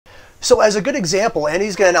So as a good example,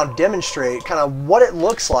 Andy's going to now demonstrate kind of what it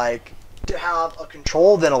looks like to have a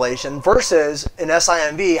controlled ventilation versus an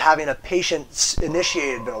SIMV having a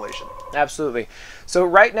patient-initiated ventilation. Absolutely. So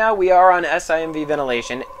right now we are on SIMV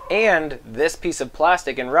ventilation, and this piece of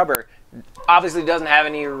plastic and rubber obviously doesn't have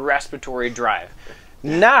any respiratory drive.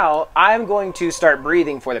 Now I'm going to start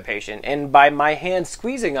breathing for the patient, and by my hand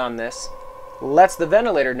squeezing on this lets the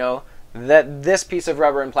ventilator know that this piece of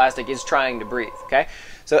rubber and plastic is trying to breathe. Okay,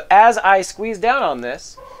 so as I squeeze down on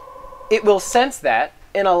this, it will sense that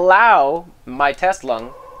and allow my test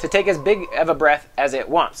lung to take as big of a breath as it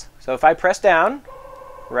wants. So if I press down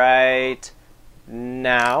right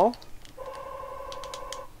now,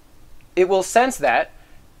 it will sense that,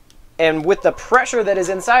 and with the pressure that is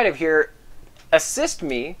inside of here, assist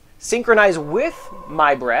me synchronize with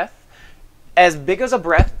my breath as big as a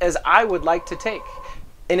breath as I would like to take.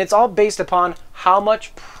 And it's all based upon how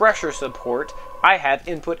much pressure support I have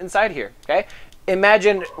input inside here. Okay,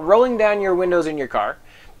 imagine rolling down your windows in your car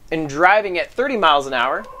and driving at 30 miles an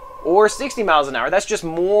hour or 60 miles an hour. That's just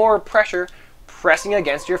more pressure pressing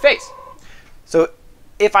against your face. So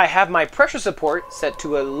if I have my pressure support set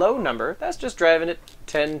to a low number, that's just driving at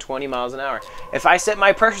 10, 20 miles an hour. If I set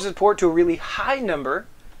my pressure support to a really high number,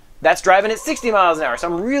 that's driving at 60 miles an hour. So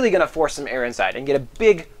I'm really going to force some air inside and get a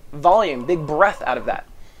big volume, big breath out of that.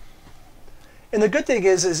 And the good thing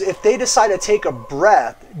is if they decide to take a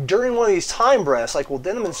breath during one of these time breaths, like we'll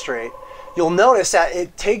demonstrate, you'll notice that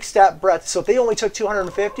it takes that breath. So if they only took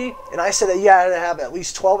 250, and I said that you had to have at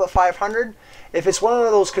least 12 at 500, if it's one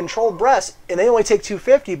of those controlled breaths and they only take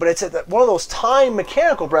 250, but it's at one of those time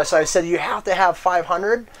mechanical breaths, I said you have to have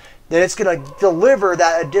 500, then it's going to deliver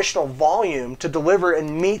that additional volume to deliver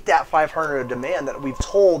and meet that 500 demand that we've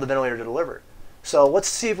told the ventilator to deliver. So let's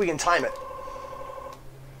see if we can time it.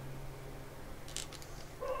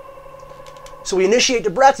 So we initiate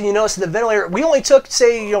the breath, and you notice the ventilator, we only took,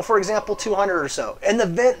 say, for example, 200 or so. And the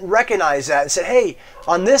vent recognized that and said, hey,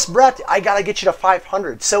 on this breath, I got to get you to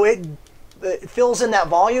 500. So it fills in that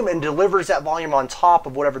volume and delivers that volume on top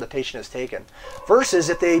of whatever the patient has taken. Versus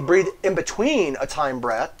if they breathe in between a time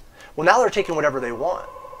breath, well, now they're taking whatever they want.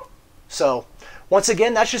 So once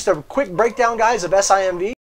again, that's just a quick breakdown, guys, of SIMV.